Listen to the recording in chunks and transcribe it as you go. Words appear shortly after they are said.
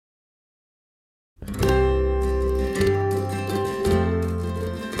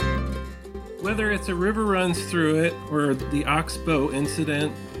Whether it's A River Runs Through It, or The Oxbow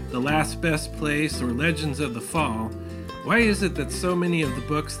Incident, The Last Best Place, or Legends of the Fall, why is it that so many of the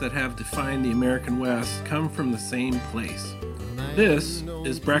books that have defined the American West come from the same place? This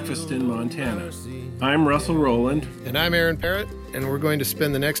is Breakfast in Montana. I'm Russell Rowland. And I'm Aaron Parrott, and we're going to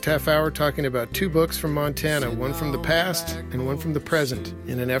spend the next half hour talking about two books from Montana, one from the past and one from the present,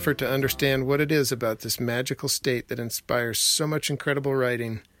 in an effort to understand what it is about this magical state that inspires so much incredible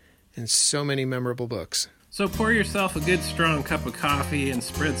writing and so many memorable books. So pour yourself a good strong cup of coffee and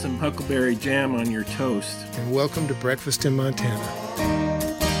spread some huckleberry jam on your toast. And welcome to Breakfast in Montana.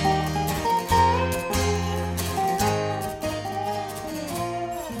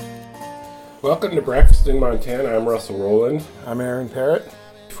 Welcome to Breakfast in Montana. I'm Russell Rowland. I'm Aaron Parrott.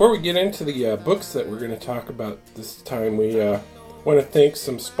 Before we get into the books that we're going to talk about this time, we want to thank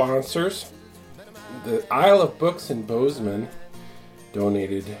some sponsors. The Isle of Books in Bozeman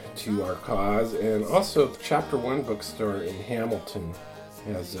donated to our cause, and also the Chapter One bookstore in Hamilton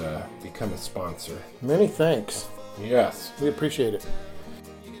has become a sponsor. Many thanks. Yes. We appreciate it.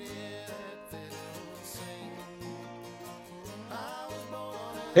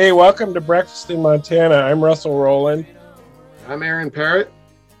 Hey, welcome to Breakfast in Montana. I'm Russell Rowland. I'm Aaron Parrott.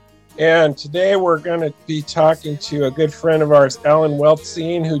 And today we're going to be talking to a good friend of ours, Alan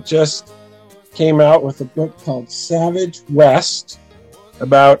Weltzine, who just came out with a book called Savage West,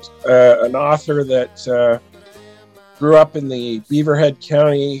 about an author that grew up in the Beaverhead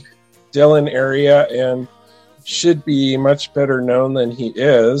County, Dillon area, and should be much better known than he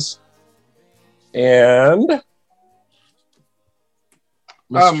is. And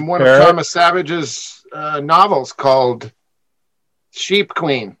one of Thomas Savage's novels called Sheep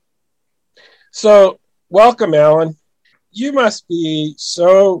Queen. So, welcome, Alan. You must be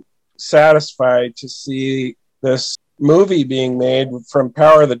so satisfied to see this movie being made from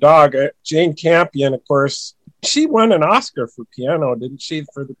Power of the Dog. Jane Campion, of course, she won an Oscar for piano, didn't she,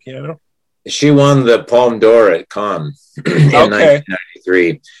 for the piano? She won the Palme d'Or at Cannes in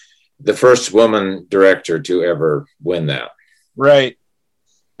 1993. The first woman director to ever win that. Right.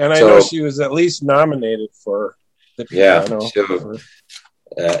 And I know she was at least nominated for the piano.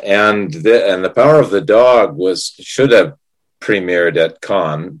 Yeah, and the Power of the Dog should have premiered at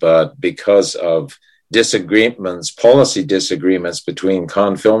Cannes, but because of policy disagreements between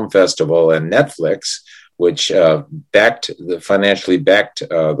Cannes Film Festival and Netflix, which financially backed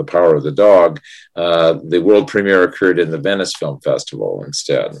the Power of the Dog, the world premiere occurred in the Venice Film Festival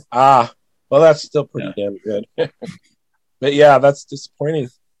instead. Well, that's still pretty damn good. But yeah, that's disappointing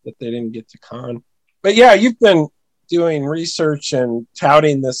that they didn't get to Cannes. But yeah, you've been doing research and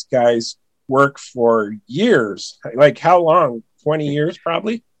touting this guy's work for years. Like how long? 20 years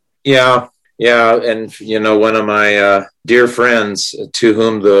probably? Yeah, and one of my dear friends to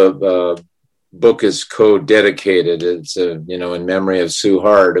whom the book is co-dedicated, it's in memory of Sue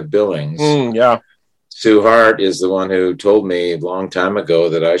Hart of Billings. Sue Hart is the one who told me a long time ago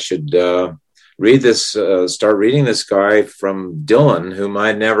that I should start reading this guy from Dillon, whom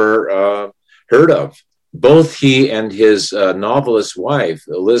I'd never heard of. Both he and his novelist wife,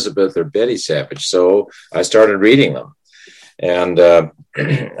 Elizabeth or Betty Savage. So I started reading them. And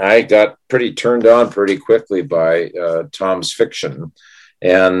I got pretty turned on pretty quickly by Tom's fiction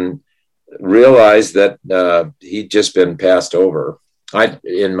and realized that he'd just been passed over.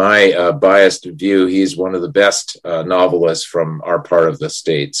 In my biased view, he's one of the best novelists from our part of the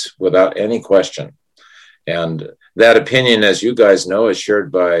States, without any question. And that opinion, as you guys know, is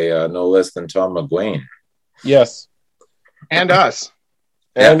shared by no less than Tom McGuane. Yes. And us.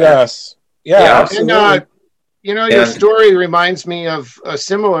 And us. Yeah, absolutely. And, your story reminds me of a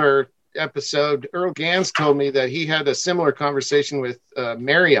similar episode. Earl Gans told me that he had a similar conversation with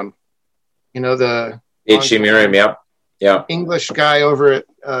Merriam, the H.C. Merriam, yeah. English guy over at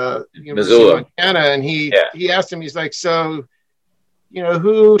University of Montana. And he asked him, he's like, so,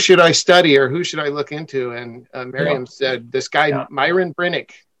 who should I study or who should I look into? And Merriam said, this guy, Myron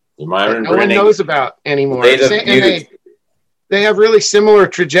Brennick. No one knows about anymore. They have really similar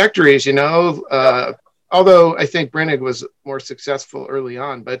trajectories, although I think Brennig was more successful early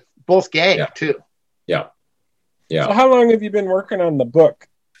on, but both gay too. Yeah. So how long have you been working on the book,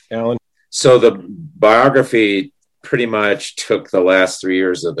 Alan? So the biography pretty much took the last 3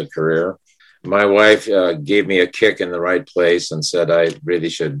 years of the career. My wife gave me a kick in the right place and said I really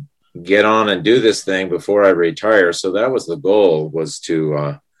should get on and do this thing before I retire. So that was the goal, was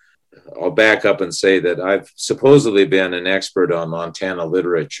to I'll back up and say that I've supposedly been an expert on Montana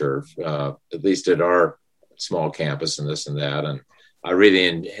literature, at least at our small campus and this and that. And I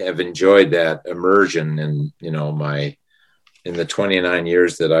really have enjoyed that immersion in, my in the 29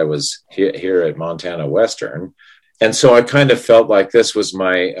 years that I was here at Montana Western. And so I kind of felt like this was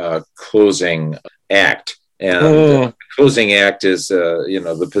my closing act. And the closing act is,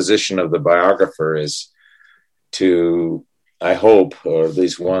 the position of the biographer is to, I hope, or at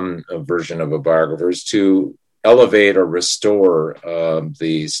least one version of a biographer, is to elevate or restore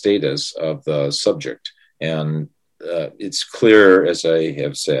the status of the subject. And it's clear, as I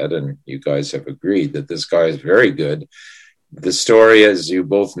have said, and you guys have agreed, that this guy is very good. The story, as you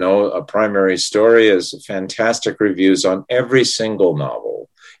both know, A Primary Story, is fantastic reviews on every single novel,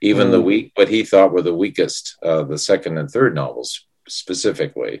 even what he thought were the weakest, the second and third novels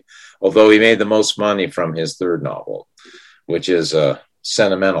specifically, although he made the most money from his third novel, which is a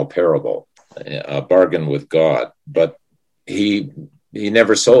sentimental parable, A Bargain with God. But he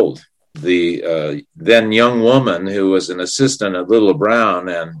never sold. The then young woman who was an assistant at Little Brown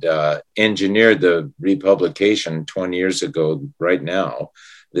and engineered the republication 20 years ago, right now,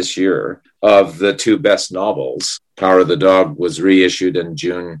 this year, of the two best novels. Power of the Dog was reissued in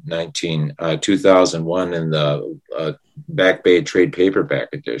June 2001 in the Back Bay trade paperback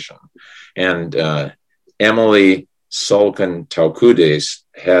edition. And Emily Salkin Taukudes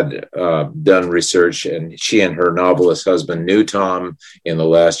had done research, and she and her novelist husband knew Tom in the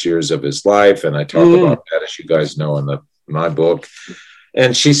last years of his life. And I talk about that, as you guys know, in my book.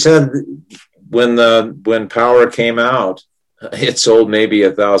 And she said when Power came out, it sold maybe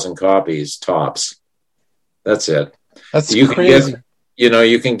 1,000 copies tops. That's it. That's crazy.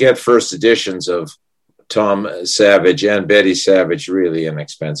 You can get first editions of Tom Savage and Betty Savage really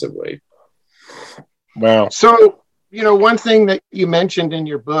inexpensively. Wow. So, one thing that you mentioned in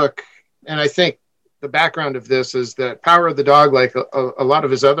your book, and I think the background of this is that Power of the Dog, like a lot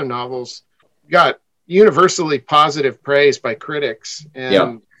of his other novels, got universally positive praise by critics.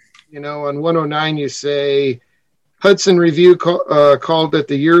 And, on 109, you say, Hudson Review called it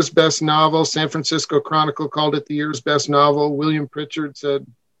the year's best novel. San Francisco Chronicle called it the year's best novel. William Pritchard said,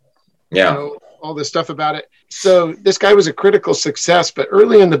 all this stuff about it. So this guy was a critical success, but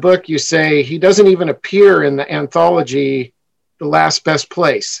early in the book, you say he doesn't even appear in the anthology, The Last Best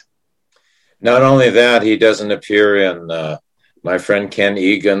Place. Not only that, he doesn't appear in my friend Ken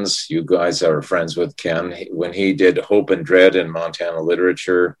Egan's. You guys are friends with Ken. When he did Hope and Dread in Montana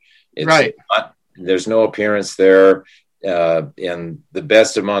Literature, there's no appearance there. In The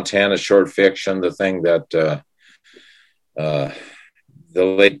Best of Montana short fiction, the thing that the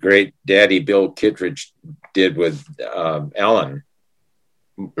late great Daddy Bill Kittredge did with Alan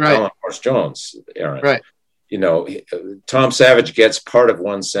Morse Jones, Aaron. Right. Tom Savage gets part of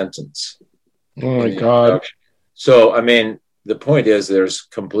one sentence. Oh my God. So, the point is there's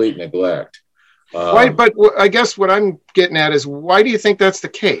complete neglect. Why? But I guess what I'm getting at is, why do you think that's the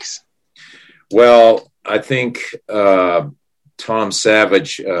case? Well, I think Tom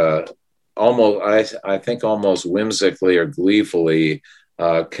Savage almost whimsically or gleefully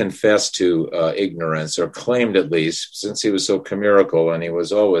confessed to ignorance, or claimed, at least, since he was so chimerical and he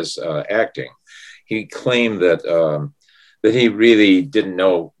was always acting, he claimed that he really didn't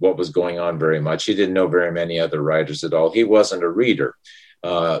know what was going on very much. He didn't know very many other writers at all. He wasn't a reader.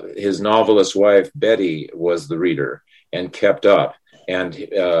 His novelist wife, Betty, was the reader and kept up. And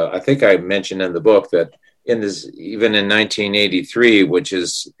I think I mentioned in the book that even in 1983, which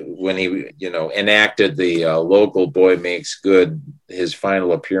is when he, enacted the local Boy Makes Good, his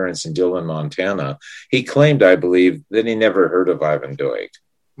final appearance in Dillon, Montana, he claimed, I believe, that he never heard of Ivan Doig.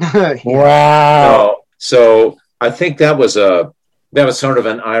 Wow. So I think that was sort of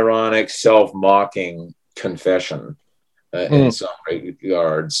an ironic, self-mocking confession in some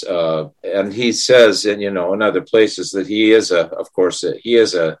regards. And he says, in other places, that he is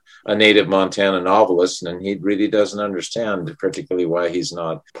a native Montana novelist, and he really doesn't understand particularly why he's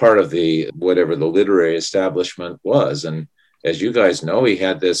not part of whatever the literary establishment was. And as you guys know, he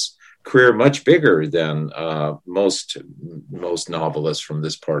had this career much bigger than most novelists from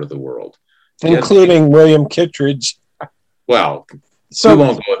this part of the world, including William Kittredge. Well, we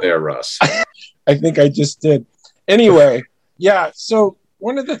won't go there, Russ. I think I just did. Anyway, yeah. So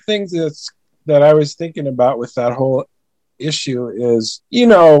one of the things that I was thinking about with that whole issue is,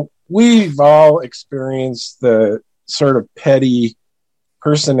 we've all experienced the sort of petty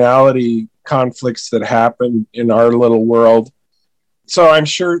personality conflicts that happen in our little world. So I'm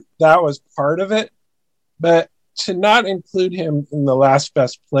sure that was part of it. But to not include him in The Last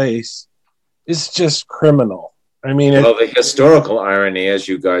Best Place is just criminal. The historical irony, as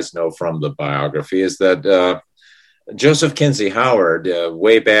you guys know from the biography, is that Joseph Kinsey Howard,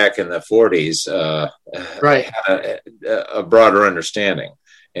 way back in the 40s, had a broader understanding.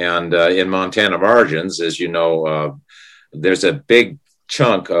 And in Montana Margins, as you know, there's a big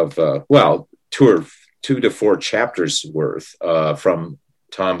chunk of, 2 to 4 chapters worth from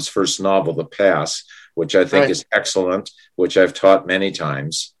Tom's first novel, The Pass, which I think is excellent, which I've taught many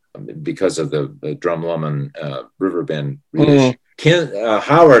times because of the Drumlummon Riverbend reissue.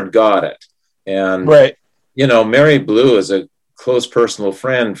 Howard got it. And, Mary Blue is a close personal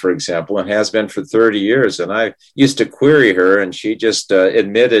friend, for example, and has been for 30 years. And I used to query her, and she just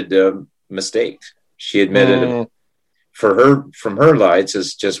admitted mistakes. She admitted from her lights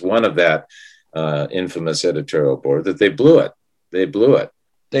as just one of that infamous editorial board that they blew it.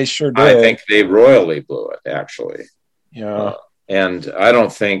 They sure did. I think they royally blew it, actually. Yeah. And I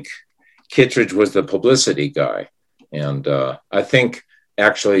don't think Kittredge was the publicity guy. And I think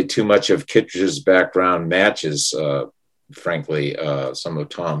actually too much of Kittredge's background matches, frankly, some of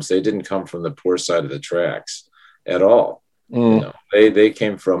Tom's. They didn't come from the poor side of the tracks at all. They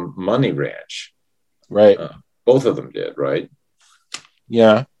came from Money Ranch. Right. Both of them did, right?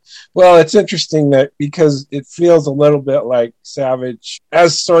 Yeah. Well, it's interesting that because it feels a little bit like Savage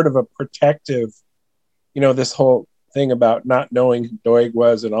as sort of a protective, this whole thing about not knowing who Doig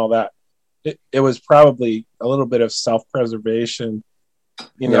was and all that. It was probably a little bit of self-preservation,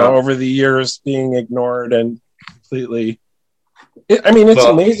 over the years being ignored and completely. It's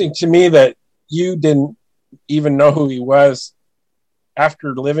amazing to me that you didn't even know who he was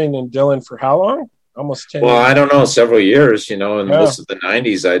after living in Dillon for how long? Almost 10 years. I don't know, several years, most of the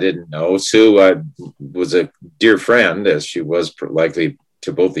 90s I didn't know. Sue was a dear friend, as she was likely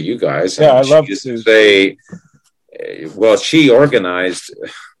to both of you guys. Yeah, I love Sue. She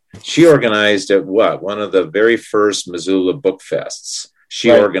organized at one of the very first Missoula book fests. She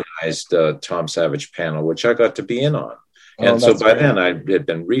organized Tom Savage panel, which I got to be in on. And so by then I had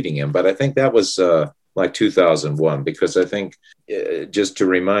been reading him, but I think that was like 2001, because I think, just to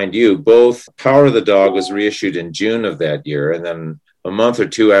remind you, both Power of the Dog was reissued in June of that year. And then a month or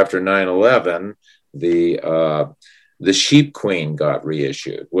two after 9/11, the Sheep Queen got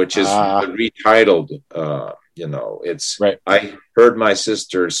reissued, which is retitled, it's, I Heard My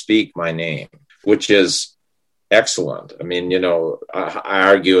Sister Speak My Name, which is excellent. I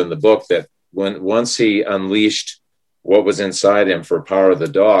argue in the book that once he unleashed what was inside him for Power of the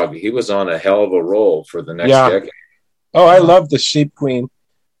Dog, he was on a hell of a roll for the next decade. Oh, I love the Sheep Queen.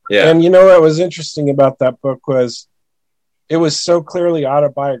 Yeah. And what was interesting about that book was it was so clearly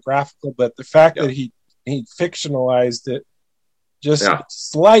autobiographical, but the fact that he fictionalized it just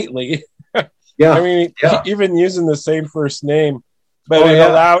slightly. Even using the same first name, but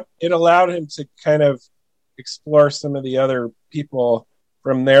it allowed him to kind of explore some of the other people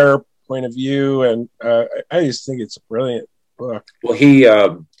from their point of view, and I just think it's a brilliant book. Well, he, I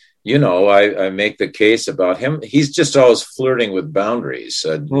make the case about him. He's just always flirting with boundaries,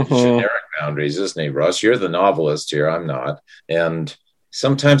 generic boundaries, isn't he, Russ? You're the novelist here. I'm not. And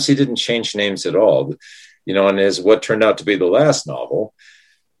sometimes he didn't change names at all. And what turned out to be the last novel,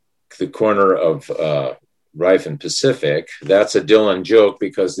 The Corner of Rife and Pacific, that's a Dillon joke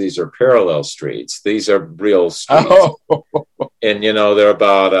because these are parallel streets. These are real streets. And, they're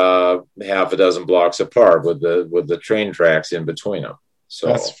about half a dozen blocks apart with the train tracks in between them. So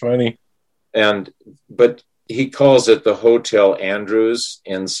that's funny. But he calls it the Hotel Andrews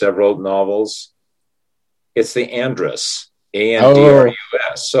in several novels. It's the Andrus, Andrus.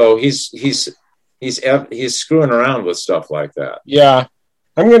 So he's screwing around with stuff like that. Yeah.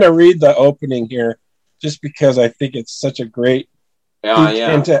 I'm going to read the opening here just because I think it's such a great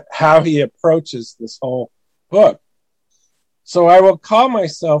into how he approaches this whole book. So I will call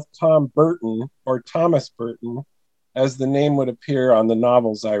myself Tom Burton, or Thomas Burton, as the name would appear on the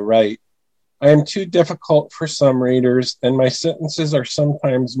novels I write. I am too difficult for some readers, and my sentences are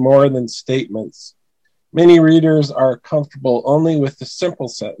sometimes more than statements. Many readers are comfortable only with the simple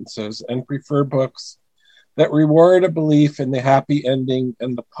sentences and prefer books that reward a belief in the happy ending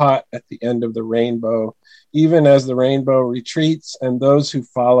and the pot at the end of the rainbow, even as the rainbow retreats and those who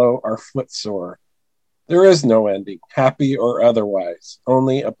follow are footsore. There is no ending, happy or otherwise,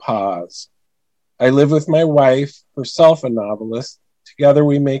 only a pause. I live with my wife, herself a novelist. Together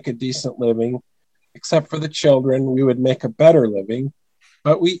we make a decent living. Except for the children, we would make a better living.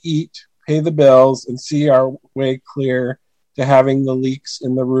 But we eat, pay the bills, and see our way clear to having the leaks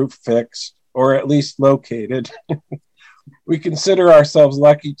in the roof fixed, or at least located. We consider ourselves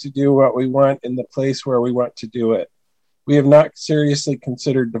lucky to do what we want in the place where we want to do it. We have not seriously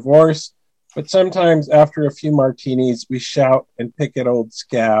considered divorce, but sometimes after a few martinis, we shout and pick at old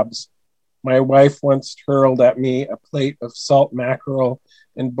scabs. My wife once hurled at me a plate of salt mackerel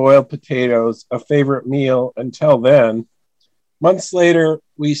and boiled potatoes, a favorite meal until then. Months later,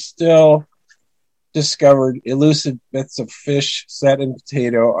 we still discovered elusive bits of fish set in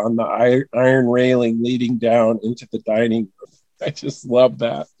potato on the iron railing leading down into the dining room. I just love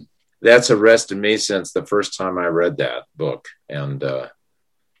that. That's arrested me since the first time I read that book. And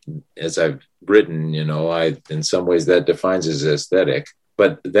as I've written, in some ways that defines as aesthetic,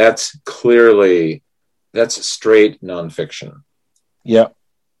 but that's straight nonfiction. Yeah.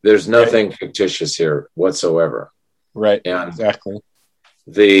 There's nothing fictitious here whatsoever. Right. And exactly.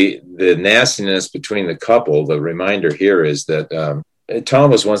 The nastiness between the couple, the reminder here is that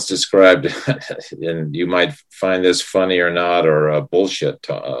Tom was once described, and you might find this funny or not, or bullshit,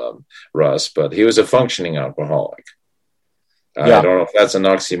 Russ, but he was a functioning alcoholic. Yeah. I don't know if that's an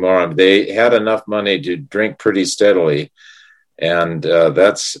oxymoron. They had enough money to drink pretty steadily, and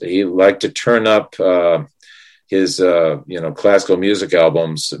he liked to turn up his classical music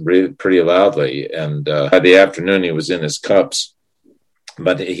albums pretty loudly, and by the afternoon he was in his cups.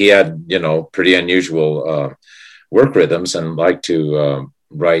 But he had pretty unusual work rhythms and liked to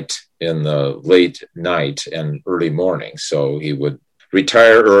write in the late night and early morning. So he would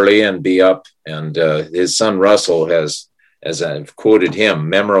retire early and be up. And his son Russell has, as I've quoted him,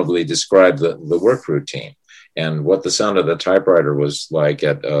 memorably described the work routine and what the sound of the typewriter was like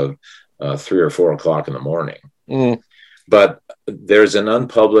at 3 or 4 o'clock in the morning. Mm. But there's an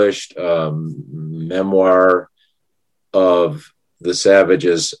unpublished memoir of the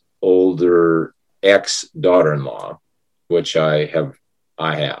Savages' older ex-daughter-in-law, which I have.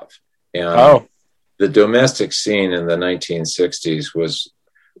 And the domestic scene in the 1960s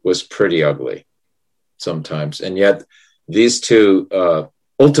was pretty ugly sometimes. And yet these two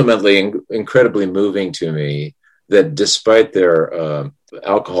ultimately incredibly moving to me, that despite their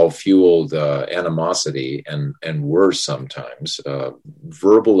alcohol-fueled animosity and worse sometimes,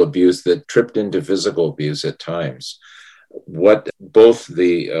 verbal abuse that tripped into physical abuse at times, what both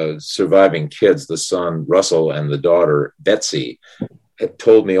the surviving kids, the son Russell and the daughter Betsy, had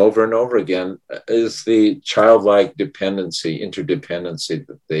told me over and over again is the childlike interdependency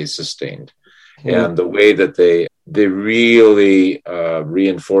that they sustained. Mm. And the way that they really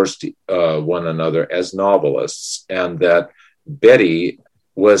reinforced one another as novelists, and that Betty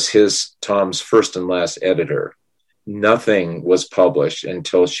was Tom's first and last editor. Nothing was published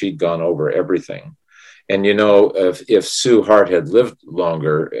until she'd gone over everything. And, if Sue Hart had lived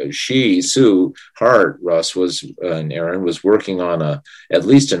longer, Sue Hart, Russ and Aaron was working on at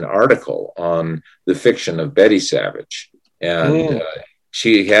least an article on the fiction of Betty Savage. And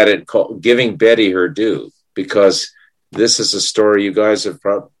she had it called Giving Betty Her Due, because this is a story you guys have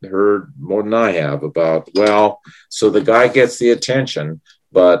probably heard more than I have about, so the guy gets the attention,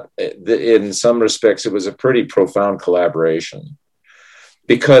 but in some respects, it was a pretty profound collaboration.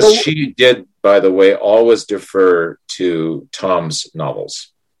 Because she did, by the way, always defer to Tom's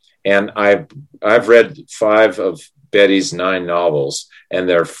novels. And I've read 5 of Betty's 9 novels, and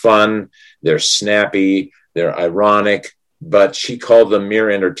they're fun, they're snappy, they're ironic, but she called them mere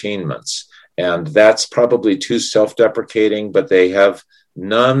entertainments. And that's probably too self-deprecating, but they have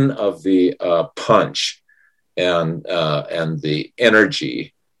none of the punch and the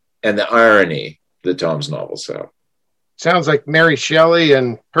energy and the irony that Tom's novels have. Sounds like Mary Shelley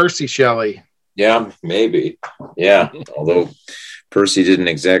and Percy Shelley. Yeah, maybe. Yeah, although Percy didn't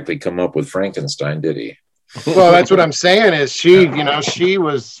exactly come up with Frankenstein, did he? Well, that's what I'm saying is she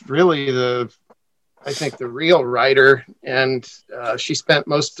was really the real writer, and she spent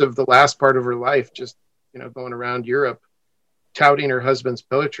most of the last part of her life just, going around Europe touting her husband's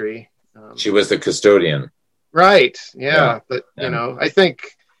poetry. She was the custodian. Right. Yeah. But, I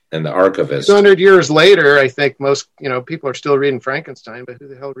think... And the archivist. 200 years later, I think most, people are still reading Frankenstein, but who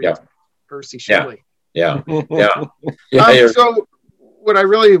the hell reads Percy Shelley? Yeah. So what I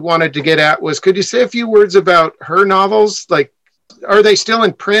really wanted to get at was, could you say a few words about her novels? Like, are they still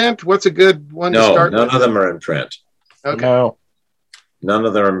in print? What's a good one to start with? No, none of them are in print. Okay. No. None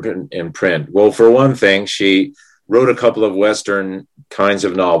of them are in print. Well, for one thing, she wrote a couple of Western kinds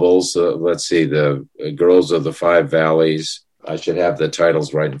of novels. Let's see, The Girls of the Five Valleys. I should have the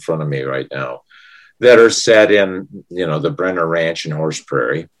titles right in front of me right now, that are set in, the Brenner Ranch in Horse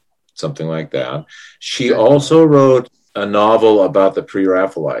Prairie, something like that. She also wrote a novel about the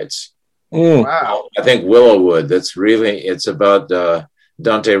Pre-Raphaelites. Wow. I think Willowwood. It's about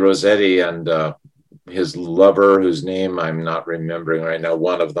Dante Rossetti and his lover, whose name I'm not remembering right now,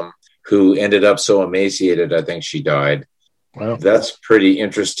 one of them, who ended up so emaciated, I think she died. Wow. That's pretty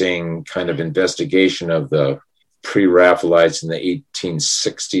interesting kind of investigation of the Pre-Raphaelites in the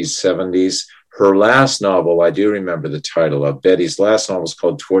 1860s, 70s. Her last novel, I do remember the title of Betty's last novel, is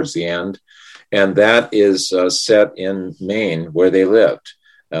called Towards the End. And that is set in Maine, where they lived.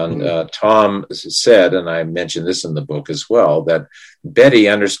 And Tom said, and I mentioned this in the book as well, that Betty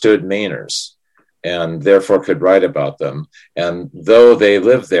understood Mainers and therefore could write about them. And though they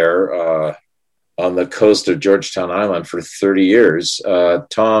lived there on the coast of Georgetown Island for 30 years,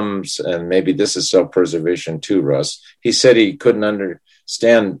 Tom's, and maybe this is self-preservation too, Russ, he said he couldn't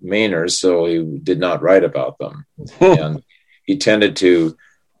understand Mainers, so he did not write about them. And he tended to,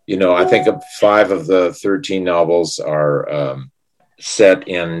 I think 5 of the 13 novels are set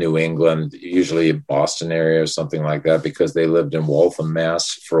in New England, usually Boston area or something like that, because they lived in Waltham,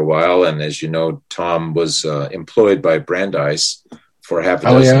 Mass for a while. And as you know, Tom was employed by Brandeis for half a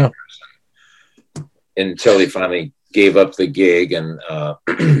dozen years until he finally gave up the gig and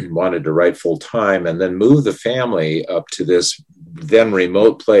wanted to write full time, and then moved the family up to this then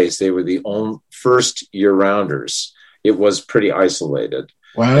remote place. They were the first year-rounders. It was pretty isolated.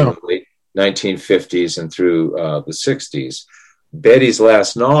 Wow. In the late 1950s and through the 60s. Betty's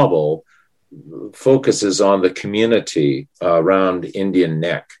last novel focuses on the community around Indian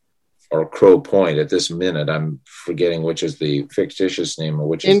Neck or Crow Point. At this minute, I'm forgetting which is the fictitious name or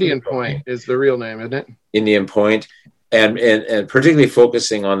which Indian Point is the real name, isn't it? Indian Point, and particularly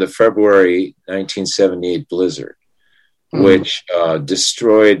focusing on the February 1978 blizzard, which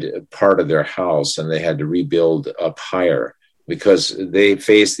destroyed part of their house, and they had to rebuild up higher because they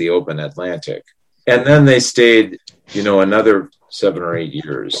faced the open Atlantic. And then they stayed, another 7 or 8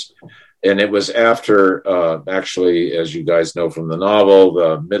 years. And it was after, actually, as you guys know from the novel,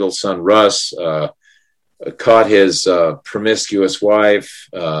 the middle son, Russ, caught his promiscuous wife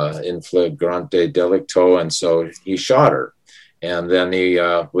in flagrante delicto, and so he shot her. And then he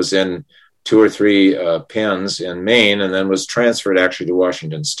was in 2 or 3 pens in Maine, and then was transferred actually to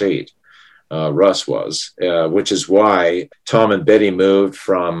Washington State. Russ was, which is why Tom and Betty moved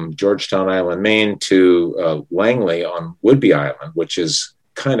from Georgetown Island, Maine to Langley on Whidbey Island, which is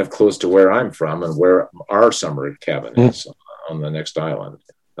kind of close to where I'm from and where our summer cabin is on the next island.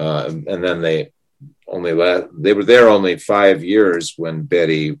 And then they were there only 5 years when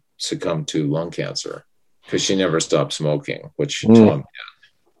Betty succumbed to lung cancer because she never stopped smoking, which Tom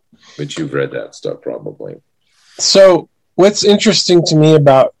did. But you've read that stuff probably. So what's interesting to me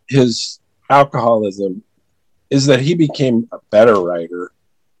about his alcoholism is that he became a better writer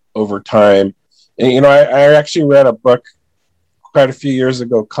over time. And, I actually read a book quite a few years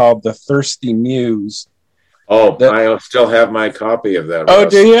ago called The Thirsty Muse. Oh, I still have my copy of that. Oh,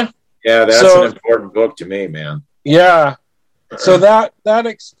 Russ. Do you? Yeah, that's an important book to me, man. Yeah. So that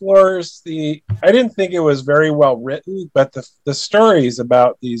explores I didn't think it was very well written, but the stories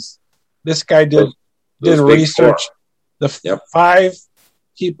about this guy did research. The 5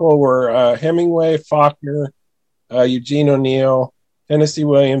 people were Hemingway, Faulkner, Eugene O'Neill, Tennessee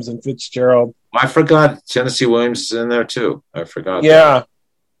Williams, and Fitzgerald. I forgot Tennessee Williams is in there too. I forgot. Yeah.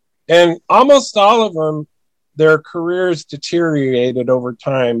 And almost all of them, their careers deteriorated over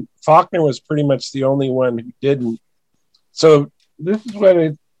time. Faulkner was pretty much the only one who didn't. So this is what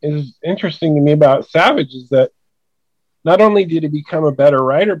is interesting to me about Savage is that not only did he become a better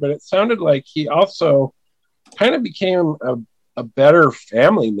writer, but it sounded like he also kind of became a better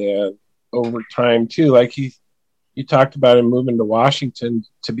family man over time too. Like you talked about him moving to Washington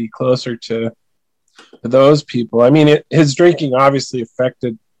to be closer to those people. I mean, his drinking obviously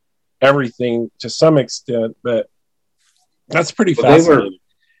affected everything to some extent, but that's pretty fascinating.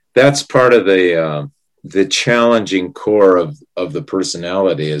 That's part of the challenging core of the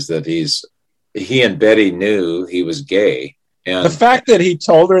personality is that he and Betty knew he was gay, and the fact that he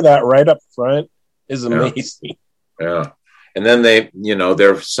told her that right up front is amazing. Yeah. And then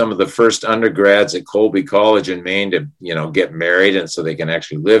they're some of the first undergrads at Colby College in Maine to, get married. And so they can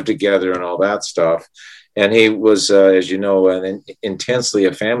actually live together and all that stuff. And he was, as you know, intensely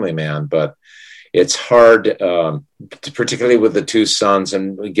a family man, but it's hard, particularly with the 2 sons.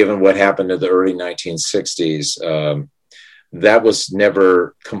 And given what happened in the early 1960s, that was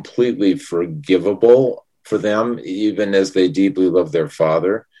never completely forgivable for them, even as they deeply loved their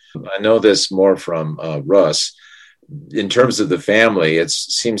father. I know this more from Russ. In terms of the family, it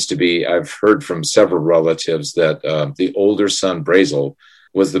seems to be, I've heard from several relatives that the older son, Brazel,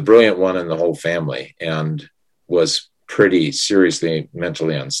 was the brilliant one in the whole family and was pretty seriously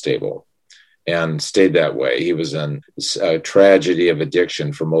mentally unstable and stayed that way. He was in a tragedy of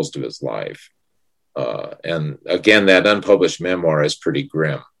addiction for most of his life. And again, that unpublished memoir is pretty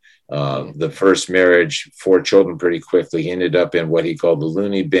grim. The first marriage, 4 children pretty quickly. He ended up in what he called the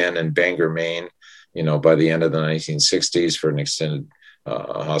loony bin in Bangor, Maine, by the end of the 1960s for an extended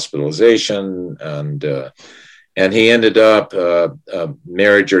hospitalization. And he ended up a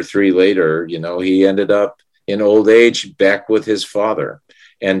marriage or 3 later, he ended up in old age back with his father.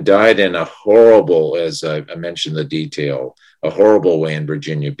 and died in a horrible, as I mentioned the detail, a horrible way in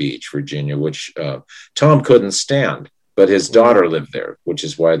Virginia Beach, Virginia, which Tom couldn't stand, but his daughter lived there, which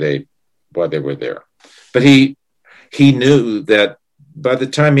is why they were there. But he knew that by the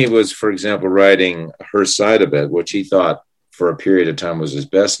time he was, for example, writing Her Side of It, which he thought for a period of time was his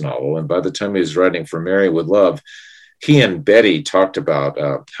best novel, and by the time he was writing For Mary with Love, he and Betty talked about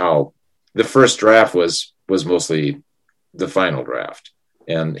how the first draft was mostly the final draft,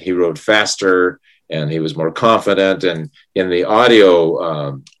 and he wrote faster and he was more confident. And in the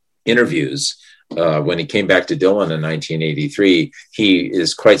audio interviews, when he came back to Dylan in 1983, he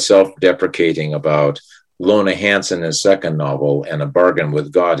is quite self-deprecating about Lona Hanson, his second novel, and A Bargain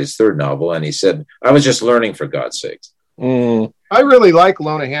with God, his third novel. And he said, I was just learning, for God's sakes. I really like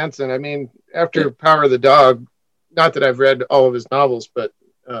Lona Hanson. I mean, after Power of the Dog, not that I've read all of his novels, but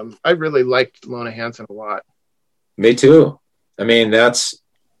I really liked Lona Hanson a lot. Me too. I mean,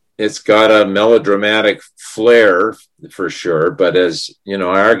 it's got a melodramatic flair for sure. But as you know,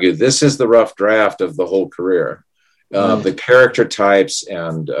 I argue this is the rough draft of the whole career. The character types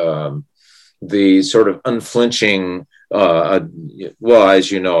and the sort of unflinching, well,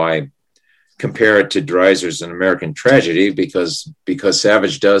 as you know, I compare it to Dreiser's An American Tragedy because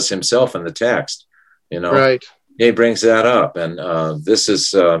Savage does himself in the text, you know, right. He brings that up. And this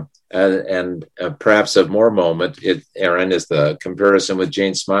is, and perhaps of more moment, Aaron, is the comparison with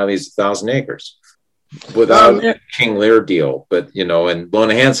Jane Smiley's 1,000 Acres without King Lear deal. But, you know, and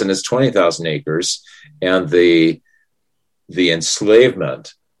Lona Hanson is 20,000 Acres, and the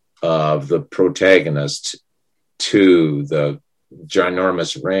enslavement of the protagonist to the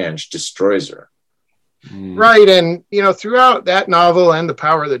ginormous ranch destroys her. Right. And, you know, throughout that novel and The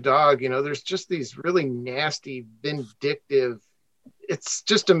Power of the Dog, you know, there's just these really nasty, vindictive, it's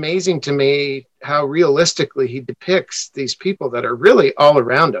just amazing to me how realistically he depicts these people that are really all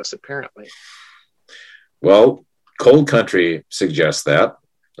around us, apparently. Well, Cold Country suggests that,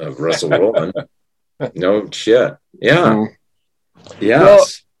 of Russell Rowan. No shit. Yeah. Yes. Well,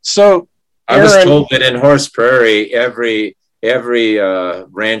 so I was told that in Horse Prairie, every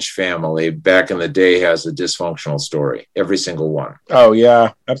ranch family back in the day has a dysfunctional story. Every single one. Oh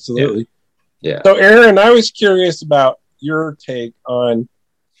yeah, absolutely. Yeah. So Aaron, I was curious about your take on,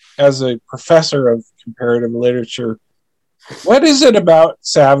 as a professor of comparative literature, what is it about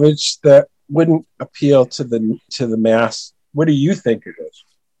Savage that wouldn't appeal to the mass? What do you think it is?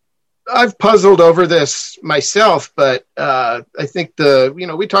 I've puzzled over this myself, but I think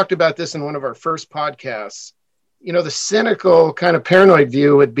we talked about this in one of our first podcasts. You know, the cynical kind of paranoid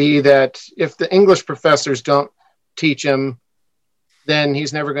view would be that if the English professors don't teach him, then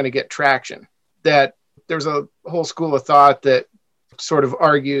he's never going to get traction. That there's a whole school of thought that sort of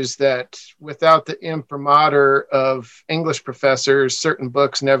argues that without the imprimatur of English professors, certain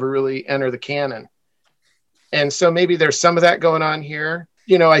books never really enter the canon. And so maybe there's some of that going on here.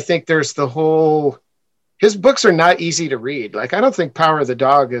 You know, I think there's his books are not easy to read. Like, I don't think Power of the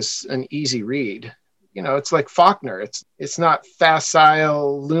Dog is an easy read. You know, it's like Faulkner. It's not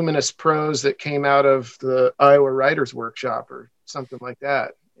facile, luminous prose that came out of the Iowa Writers Workshop or something like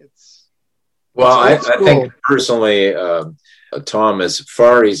that. I think personally, Tom is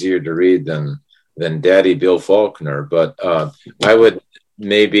far easier to read than Daddy Bill Faulkner. But I would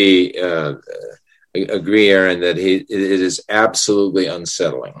maybe agree, Aaron, that it is absolutely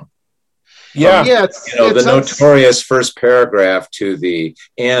unsettling. Yeah. The notorious first paragraph to the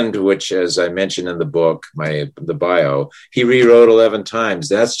end, which, as I mentioned in the book, the bio, he rewrote 11 times.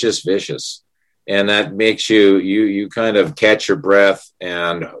 That's just vicious. And that makes you kind of catch your breath,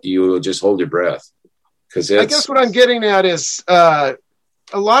 and you will just hold your breath. I guess what I'm getting at is a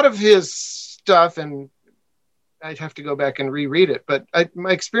lot of his stuff, and I'd have to go back and reread it, but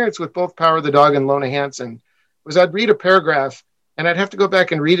my experience with both Power of the Dog and Lona Hanson was I'd read a paragraph and I'd have to go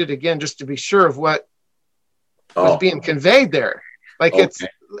back and read it again just to be sure of what was being conveyed there. Like, okay. It's,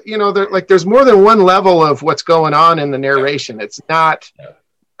 you know, there's more than one level of what's going on in the narration. It's not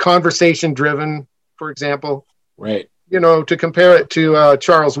conversation driven, for example. Right. You know, to compare it to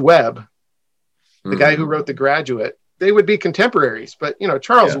Charles Webb, the guy who wrote The Graduate, they would be contemporaries. But, you know,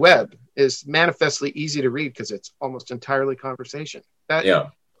 Charles Webb is manifestly easy to read because it's almost entirely conversation.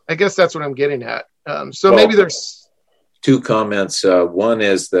 I guess that's what I'm getting at. Maybe there's two comments. One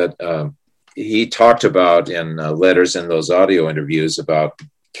is that he talked about in letters in those audio interviews about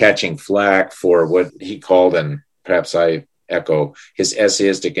catching flack for what he called, and perhaps I echo, his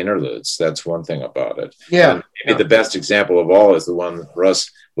essayistic interludes. That's one thing about it. Yeah. And maybe the best example of all is the one Russ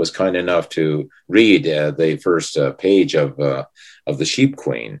was kind enough to read, the first page of The Sheep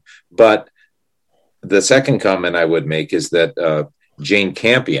Queen. But the second comment I would make is that Jane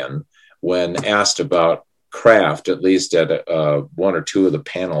Campion, when asked about craft, at least at one or two of the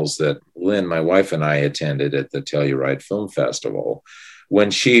panels that Lynn, my wife, and I attended at the Telluride Film Festival,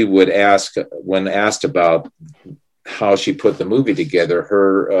 when asked about how she put the movie together,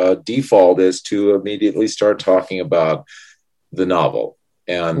 her default is to immediately start talking about the novel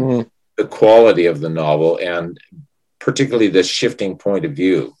and the quality of the novel, and particularly the shifting point of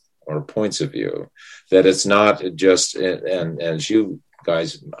view or points of view, that it's not just, and as you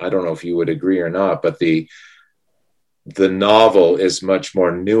guys, I don't know if you would agree or not, but the novel is much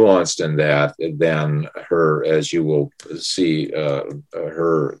more nuanced in that than her, as you will see,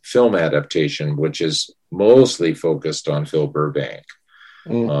 her film adaptation, which is mostly focused on Phil Burbank.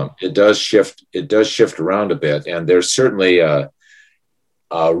 It does shift around a bit, and there's certainly a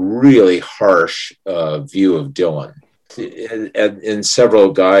really harsh view of Dylan in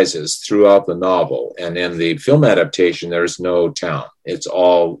several guises throughout the novel. And in the film adaptation, there's no town. It's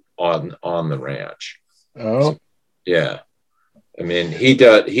all on the ranch. Oh, yeah. I mean, he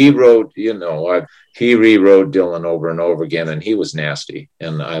rewrote Dylan over and over again, and he was nasty,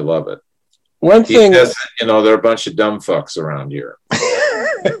 and I love it. One thing, there are a bunch of dumb fucks around here.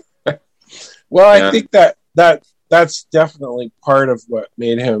 Well, I think that's definitely part of what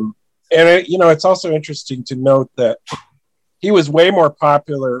made him. And it's also interesting to note that he was way more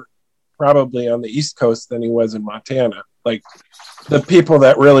popular probably on the East Coast than he was in Montana. Like, the people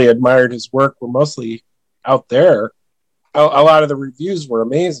that really admired his work were mostly out there. A lot of the reviews were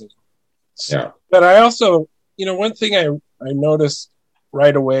amazing. Yeah. But I also, one thing I noticed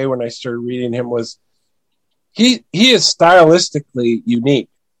right away when I started reading him was he is stylistically unique.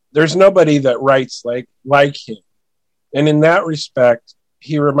 There's nobody that writes like him. And in that respect,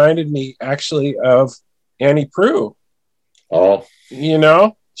 he reminded me actually of Annie Proulx. Oh,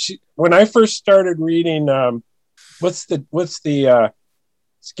 when I first started reading, what's the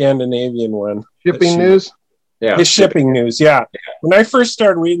Scandinavian one? Shipping News. Yeah, his Shipping News. Yeah. When I first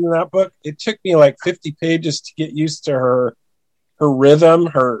started reading that book, it took me like 50 pages to get used to her rhythm,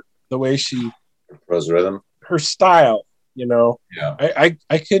 the way she prose rhythm, her style. Yeah,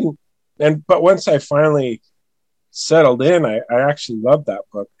 I couldn't. But once I finally settled in, I actually loved that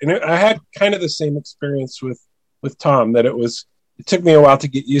book. And I had kind of the same experience with Tom, that it took me a while to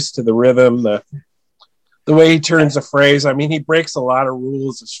get used to the rhythm, the way he turns a phrase. I mean, he breaks a lot of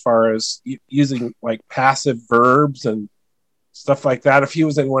rules as far as using like passive verbs and stuff like that. If he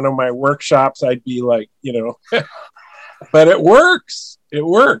was in one of my workshops, I'd be like, but it works. It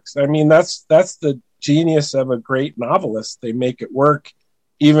works. I mean, that's the genius of a great novelist. They make it work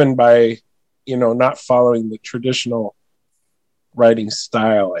even by, not following the traditional writing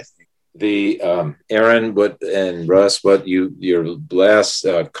style, I think. The Aaron, and Russ, your last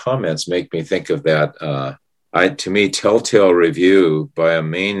comments make me think of that. To me, Telltale Review by a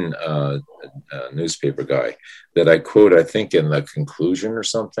Maine newspaper guy that I quote, I think in the conclusion or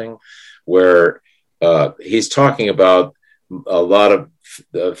something, where he's talking about a lot of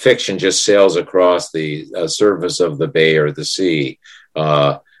fiction just sails across the surface of the bay or the sea.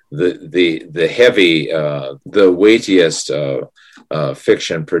 The heavy, the weightiest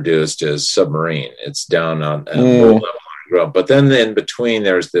fiction produced is Submarine. It's down on low level underground. But then in between,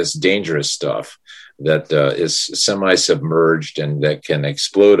 there's this dangerous stuff that is semi-submerged and that can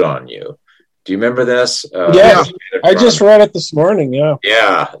explode on you. Do you remember this? Yeah, I just read it this morning. Yeah.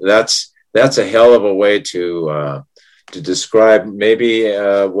 Yeah, that's a hell of a way to describe maybe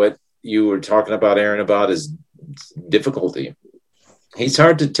what you were talking about, Aaron, about is difficulty. He's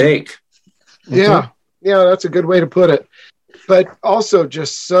hard to take. Yeah, that's a good way to put it. But also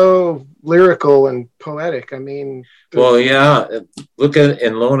just so lyrical and poetic. I mean, well, yeah. Look at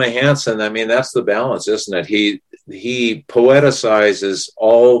in Lona Hansen. I mean, that's the balance, isn't it? He poeticizes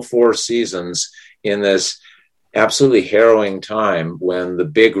all four seasons in this absolutely harrowing time when the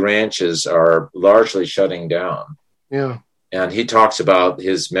big ranches are largely shutting down. Yeah. And he talks about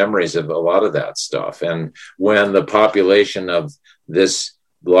his memories of a lot of that stuff. And when the population of this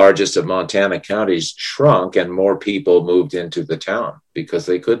largest of Montana counties shrunk and more people moved into the town because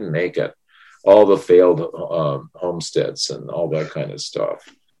they couldn't make it, all the failed homesteads and all that kind of stuff.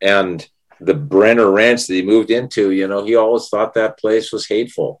 And the Brenner Ranch that he moved into, he always thought that place was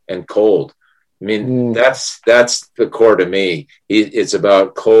hateful and cold. I mean, that's the core to me. It's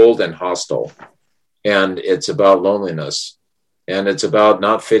about cold and hostile, and it's about loneliness, and it's about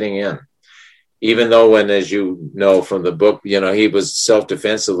not fitting in. Even though when, as you know from the book, he was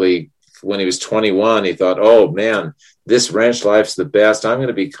self-defensively, when he was 21, he thought, oh man, this ranch life's the best. I'm going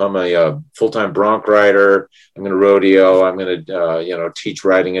to become a full-time bronc rider. I'm going to rodeo. I'm going to, teach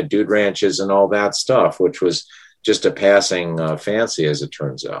riding at dude ranches and all that stuff, which was just a passing fancy, as it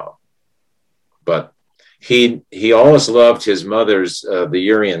turns out. But he always loved his mother's, the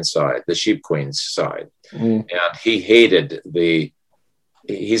Urian side, the Sheep Queen's side. And he hated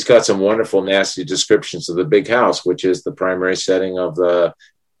he's got some wonderful, nasty descriptions of the big house, which is the primary setting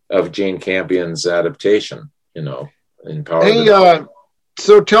of Jane Campion's adaptation, in Power. Hey,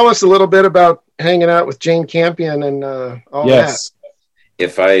 so tell us a little bit about hanging out with Jane Campion and all that.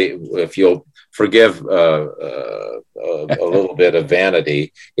 If you'll forgive a little bit of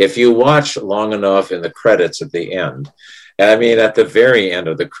vanity, if you watch long enough in the credits at the end, at the very end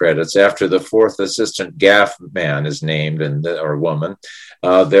of the credits, after the fourth assistant gaff man is named or woman,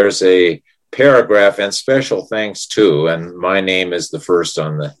 there's a paragraph and special thanks to, and my name is the first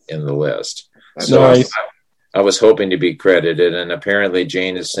in the list. So nice. I was hoping to be credited, and apparently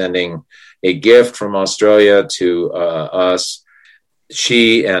Jane is sending a gift from Australia to us.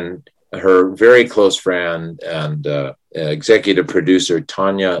 She and her very close friend and executive producer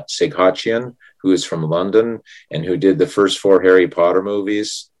Tanya Seghachian, who is from London and who did the first 4 Harry Potter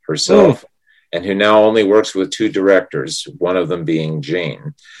movies herself, and who now only works with 2 directors, one of them being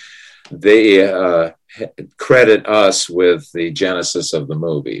Jane. They credit us with the genesis of the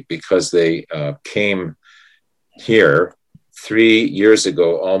movie because they came here 3 years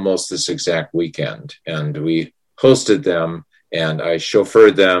ago, almost this exact weekend, and we hosted them, and I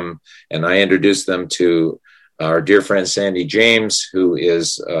chauffeured them, and I introduced them to our dear friend Sandy James, who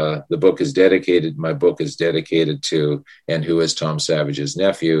is my book is dedicated to, and who is Tom Savage's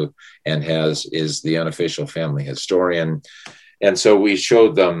nephew, and is the unofficial family historian. And so we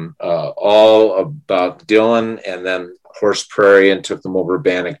showed them all about Dylan, and then Horse Prairie, and took them over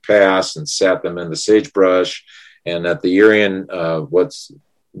Bannock Pass, and sat them in the sagebrush. And at the Urian,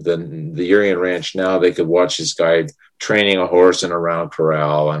 the Urian Ranch now, they could watch this guy training a horse in a round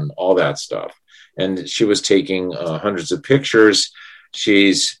corral and all that stuff. And she was taking hundreds of pictures.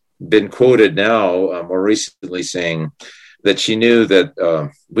 She's been quoted now more recently saying that she knew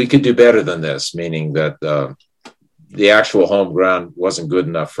that we could do better than this, meaning that the actual home ground wasn't good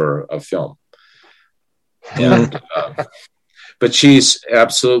enough for a film. And but she's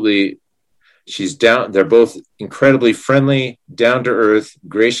down. They're both incredibly friendly, down to earth,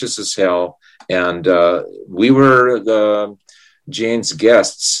 gracious as hell. And we were Jane's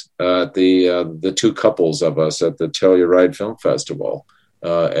guests at the 2 couples of us at the Telluride Film Festival.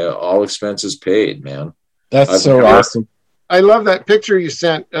 All expenses paid, man. That's awesome. I love that picture you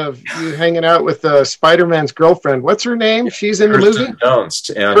sent of you hanging out with Spider-Man's girlfriend. What's her name? She's in the movie?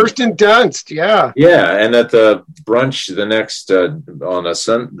 Kirsten Dunst, yeah. Yeah, and at the brunch, the next, on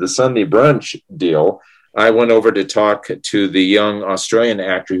the Sunday brunch deal, I went over to talk to the young Australian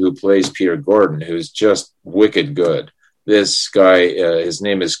actor who plays Peter Gordon, who's just wicked good. This guy, his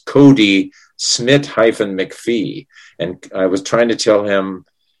name is Cody Smith-McPhee. And I was trying to tell him,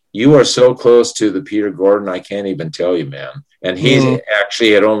 you are so close to the Peter Gordon, I can't even tell you, man. And he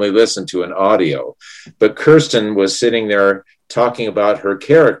actually had only listened to an audio. But Kirsten was sitting there talking about her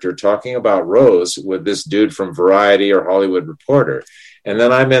character, talking about Rose with this dude from Variety or Hollywood Reporter. And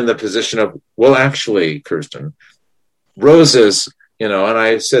then I'm in the position of, well, actually, Kirsten, Rose is, and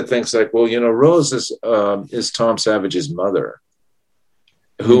I said things like, well, Rose is Tom Savage's mother,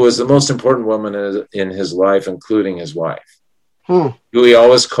 who was the most important woman in his life, including his wife. Who he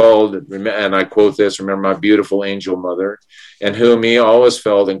always called, and I quote this, remember my beautiful angel mother, and whom he always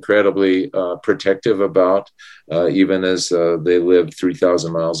felt incredibly protective about, even as they lived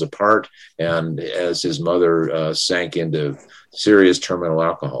 3,000 miles apart, and as his mother sank into serious terminal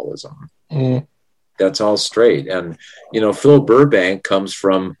alcoholism. That's all straight. And, Phil Burbank comes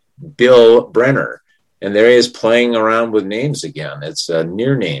from Bill Brenner, and there he is playing around with names again. It's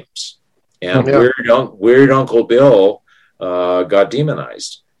near names. And Weird Uncle Bill got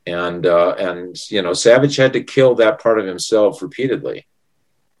demonized, and Savage had to kill that part of himself repeatedly,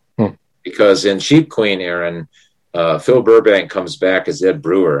 because in Sheep Queen, Aaron, Phil Burbank comes back as Ed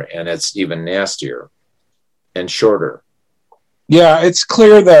Brewer, and it's even nastier and shorter. Yeah, it's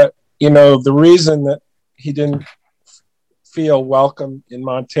clear that the reason that he didn't feel welcome in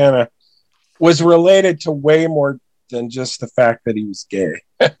Montana was related to way more than just the fact that he was gay.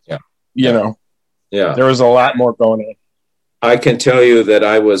 There was a lot more going on. I can tell you that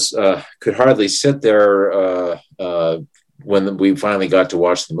I could hardly sit there when we finally got to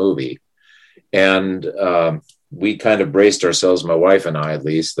watch the movie. And we kind of braced ourselves, my wife and I at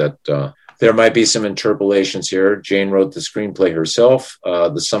least, that there might be some interpolations here. Jane wrote the screenplay herself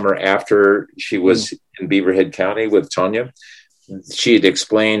the summer after she was in Beaverhead County with Tanya.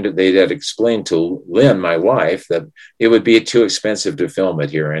 They had explained to Lynn, my wife, that it would be too expensive to film it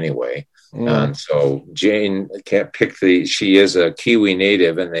here anyway. And so Jane can't pick she is a Kiwi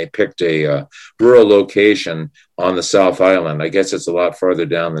native, and they picked a rural location on the South Island. I guess it's a lot farther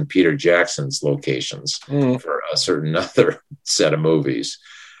down than Peter Jackson's locations for a certain other set of movies.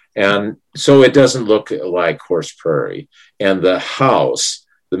 And so it doesn't look like Horse Prairie. And the house,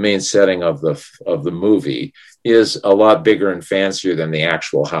 the main setting of the movie, is a lot bigger and fancier than the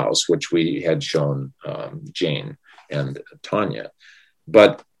actual house, which we had shown Jane and Tanya.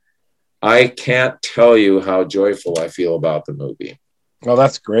 But I can't tell you how joyful I feel about the movie. Oh,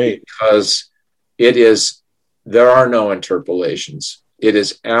 that's great. Because there are no interpolations. It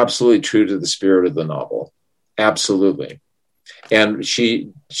is absolutely true to the spirit of the novel. Absolutely. And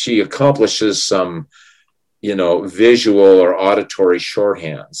she accomplishes some, visual or auditory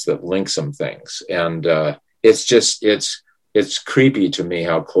shorthands that link some things. And it's creepy to me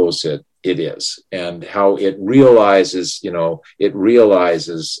how close it is, and how it realizes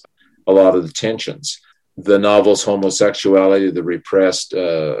a lot of the tensions. The novel's homosexuality, the repressed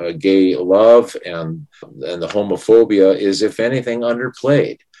gay love, and the homophobia is, if anything,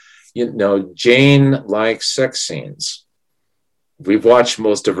 underplayed. Jane likes sex scenes. We've watched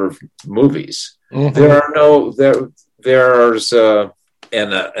most of her movies. Mm-hmm. There's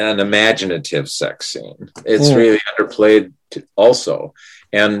an imaginative sex scene. It's really underplayed also.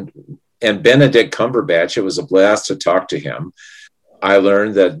 And Benedict Cumberbatch, it was a blast to talk to him. I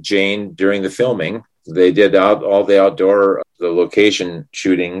learned that Jane, during the filming, they did all the location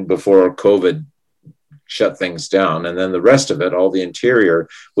shooting before COVID shut things down. And then the rest of it, all the interior,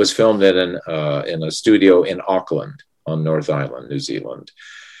 was filmed in a studio in Auckland on North Island, New Zealand.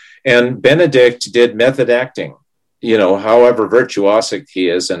 And Benedict did method acting. However virtuosic he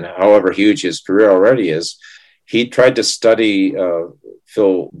is and however huge his career already is, he tried to study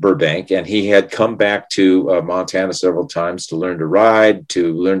Phil Burbank, and he had come back to Montana several times to learn to ride,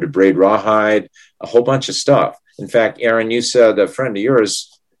 to learn to braid rawhide, a whole bunch of stuff. In fact, Aaron, you said a friend of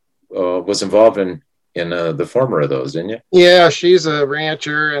yours was involved in the former of those, didn't you? Yeah, she's a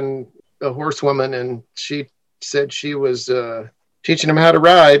rancher and a horsewoman, and she said she was teaching him how to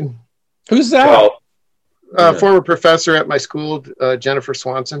ride. Who's that? Well, former professor at my school, Jennifer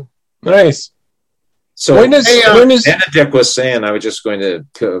Swanson. Nice. So Benedict was saying, I was just going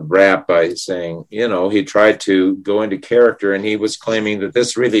to wrap by saying, he tried to go into character, and he was claiming that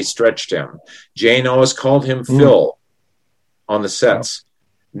this really stretched him. Jane always called him Phil on the sets,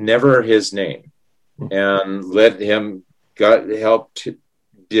 never his name, and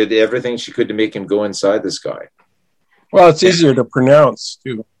did everything she could to make him go inside this guy. Well, it's easier to pronounce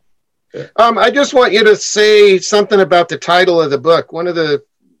too. I just want you to say something about the title of the book. One of the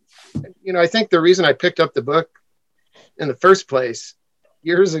I think the reason I picked up the book in the first place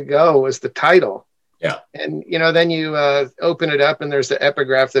years ago was the title. Yeah. And, then you open it up and there's the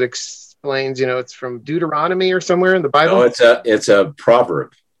epigraph that explains, it's from Deuteronomy or somewhere in the Bible. No, it's a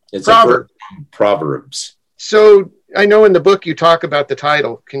proverb. It's a verb from Proverbs. So I know in the book you talk about the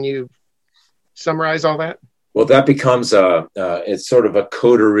title. Can you summarize all that? Well, that becomes it's sort of a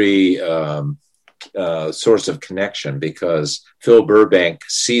coterie source of connection, because Phil Burbank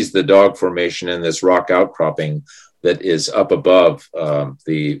sees the dog formation in this rock outcropping that is up above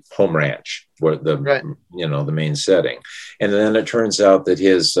the home ranch, where the main setting. And then it turns out that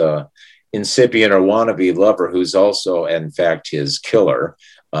his incipient or wannabe lover, who's also in fact his killer,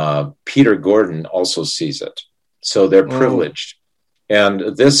 Peter Gordon, also sees it. So they're privileged.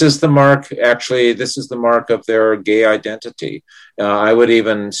 And this is the mark of their gay identity. I would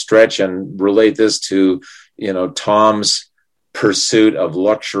even stretch and relate this to, Tom's pursuit of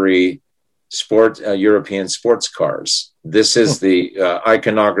luxury European sports cars. This is the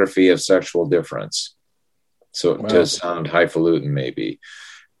iconography of sexual difference. So to sound highfalutin, maybe.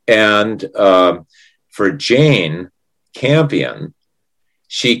 And for Jane Campion,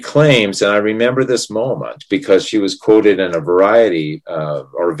 she claims, and I remember this moment because she was quoted in a Variety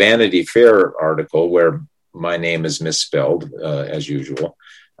or Vanity Fair article where my name is misspelled, as usual,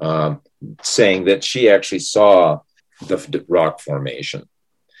 saying that she actually saw the rock formation.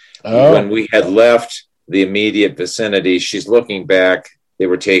 Oh. When we had left the immediate vicinity, she's looking back. They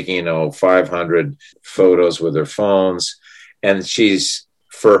were taking, 500 photos with their phones. And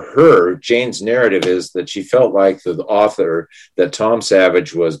for her, Jane's narrative is that she felt like the author, that Tom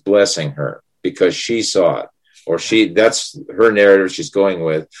Savage was blessing her because she saw it, or that's her narrative she's going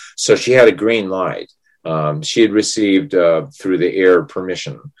with. So she had a green light. She had received through the air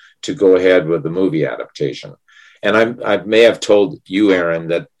permission to go ahead with the movie adaptation. And I may have told you, Aaron,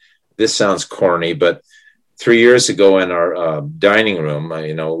 that this sounds corny, but 3 years ago in our dining room,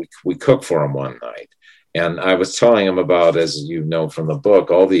 we cooked for him one night. And I was telling him about, as you know from the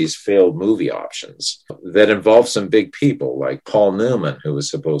book, all these failed movie options that involve some big people like Paul Newman, who was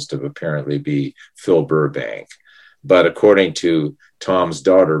supposed to apparently be Phil Burbank. But according to Tom's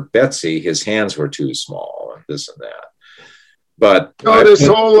daughter, Betsy, his hands were too small and this and that. But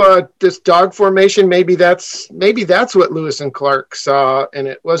this dog formation, maybe that's what Lewis and Clark saw, and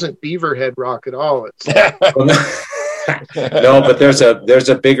it wasn't Beaverhead Rock at all. No, but there's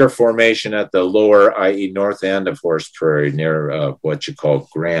a bigger formation at the lower, i.e., north end of Horse Prairie near what you call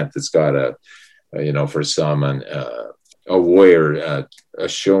Grant. That's got for some a warrior, a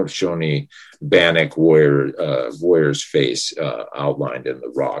Shawnee Bannock warrior's face outlined in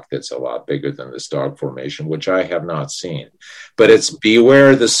the rock. That's a lot bigger than this dog formation, which I have not seen. But it's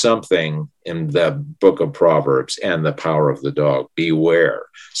beware the something in the book of Proverbs and the power of the dog. Beware.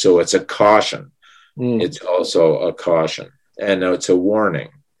 So it's a caution. It's also a caution, and it's a warning,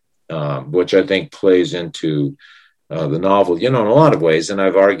 which I think plays into the novel, in a lot of ways. And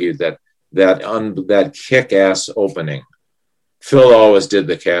I've argued that kick-ass opening, Phil always did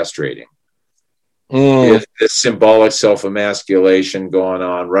the castrating. This symbolic self-emasculation going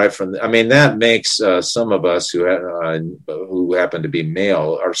on right from. That makes some of us who happen to be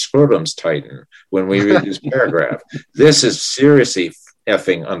male, our scrotums tighten when we read this paragraph. This is seriously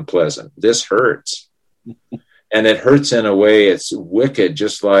effing unpleasant. This hurts. And it hurts in a way it's wicked,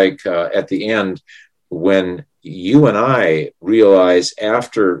 just like at the end when you and I realize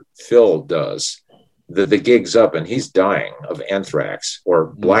after Phil does that the gig's up and he's dying of anthrax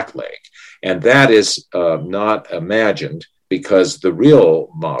or blackleg. And that is not imagined because the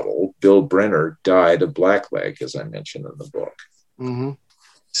real model, Bill Brenner, died of blackleg, as I mentioned in the book. Mm-hmm.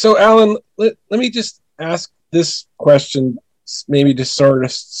 So, Alan, let me just ask this question, maybe to sort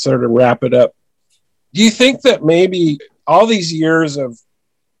of wrap it up. Do you think that maybe all these years of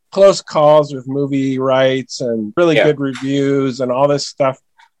close calls with movie rights and really good reviews and all this stuff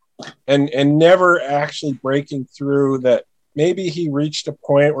and never actually breaking through, that maybe he reached a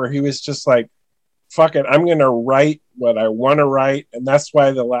point where he was just like, fuck it, I'm going to write what I want to write. And that's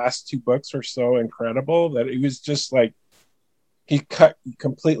why the last two books are so incredible, that he was just like, he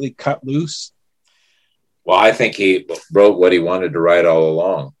completely cut loose. Well, I think he wrote what he wanted to write all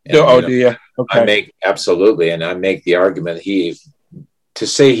along. And, do you? Okay. I make the argument to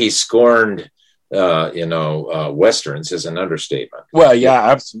say he scorned, Westerns is an understatement. Well,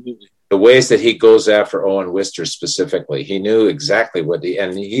 yeah, absolutely. The ways that he goes after Owen Wister specifically, he knew exactly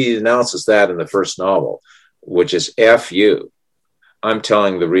and he announces that in the first novel, which is F you. I'm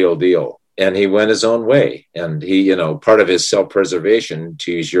telling the real deal. And he went his own way. And he, part of his self-preservation,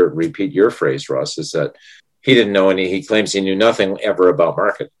 to repeat your phrase, Russ, is that he didn't know he claims he knew nothing ever about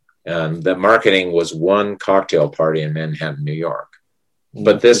marketing. And that marketing was one cocktail party in Manhattan, New York. Mm-hmm.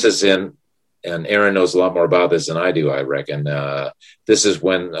 But this is and Aaron knows a lot more about this than I do, I reckon. This is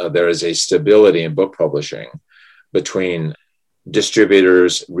when there is a stability in book publishing between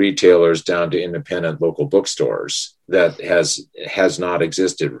distributors, retailers, down to independent local bookstores that has not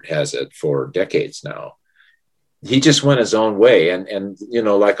existed, has it, for decades now. He just went his own way. And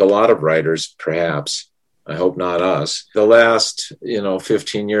like a lot of writers, perhaps, I hope not us, the last,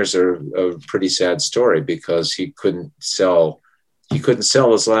 15 years are a pretty sad story because he couldn't sell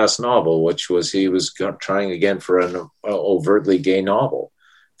his last novel, which was, he was trying again for an overtly gay novel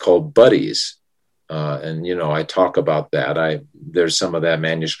called Buddies. I talk about that. There's some of that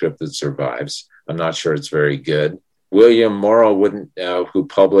manuscript that survives. I'm not sure it's very good. William Morrow who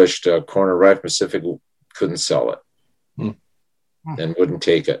published Corner Right Pacific, couldn't sell it and wouldn't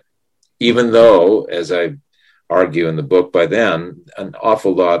take it. Even though, as I argue in the book, by then, an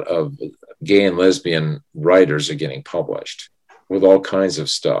awful lot of gay and lesbian writers are getting published with all kinds of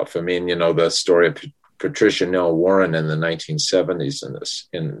stuff. The story of Patricia Nell Warren in the 1970s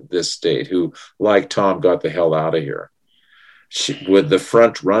in this state, who, like Tom, got the hell out of here. With The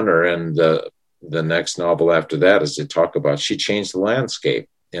Front Runner and the next novel after that, as they talk about, she changed the landscape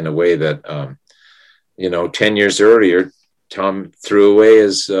in a way that, 10 years earlier, Tom threw away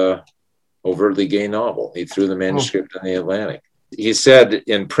his overtly gay novel. He threw the manuscript in the Atlantic. He said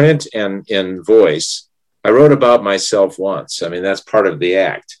in print and in voice, I wrote about myself once. That's part of the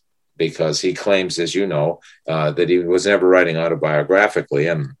act, because he claims, as you know, that he was never writing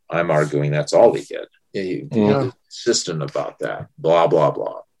autobiographically, and I'm arguing that's all he did. He was insistent about that, blah, blah,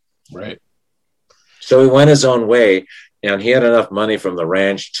 blah. Right. So he went his own way, and he had enough money from the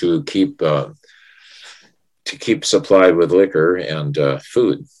ranch to keep supplied with liquor and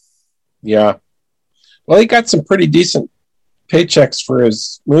food. Yeah. Well, he got some pretty decent paychecks for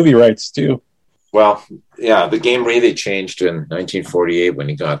his movie rights, too. Well, Yeah, the game really changed in 1948 when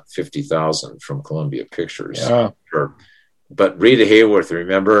he got $50,000 from Columbia Pictures. Yeah. But Rita Hayworth,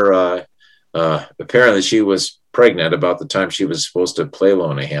 remember, apparently she was pregnant about the time she was supposed to play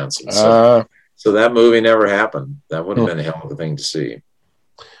Lona Hanson. So that movie never happened. That would have been a hell of a thing to see.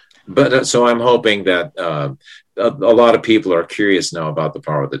 But so I'm hoping that a lot of people are curious now about The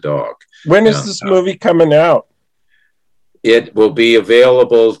Power of the Dog. When is this movie coming out? It will be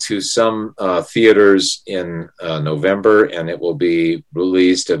available to some theaters in November, and it will be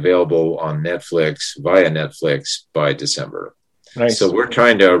available on Netflix, via Netflix, by December. Nice. So we're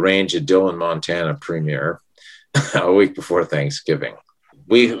trying to arrange a Dillon, Montana premiere a week before Thanksgiving.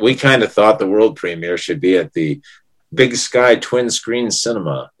 We kind of thought the world premiere should be at the Big Sky Twin Screen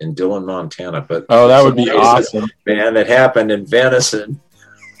Cinema in Dillon, Montana. But that would be awesome. Man, it happened in Venice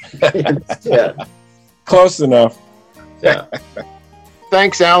instead. Close enough. Yeah.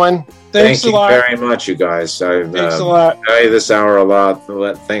 Thanks, Alan. Thank you very much, you guys. Thanks a lot. I value this hour a lot.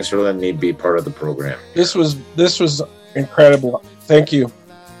 Thanks for letting me be part of the program. This was incredible. Thank you.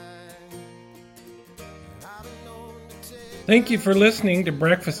 Thank you for listening to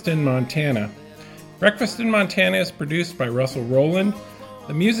Breakfast in Montana. Breakfast in Montana is produced by Russell Rowland.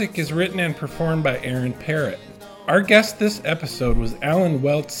 The music is written and performed by Aaron Parrott. Our guest this episode was Alan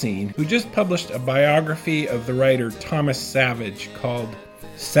Weltzine, who just published a biography of the writer Thomas Savage called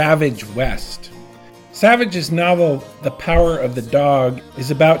Savage West. Savage's novel, The Power of the Dog, is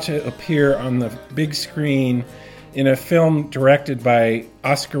about to appear on the big screen in a film directed by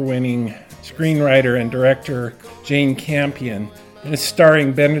Oscar-winning screenwriter and director Jane Campion, and it's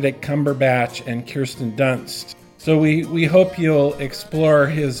starring Benedict Cumberbatch and Kirsten Dunst. So we hope you'll explore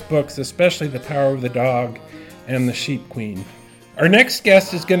his books, especially The Power of the Dog and The Sheep Queen. Our next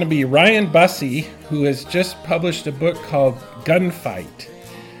guest is going to be Ryan Bussey, who has just published a book called Gunfight.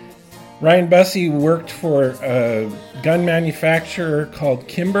 Ryan Bussey worked for a gun manufacturer called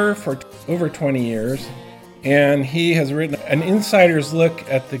Kimber for over 20 years, and he has written an insider's look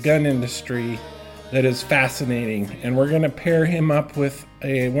at the gun industry that is fascinating. And we're going to pair him up with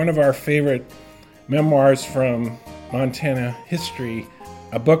one of our favorite memoirs from Montana history,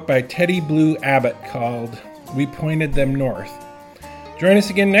 a book by Teddy Blue Abbott called We Pointed Them North. Join us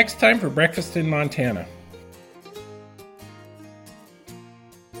again next time for Breakfast in Montana.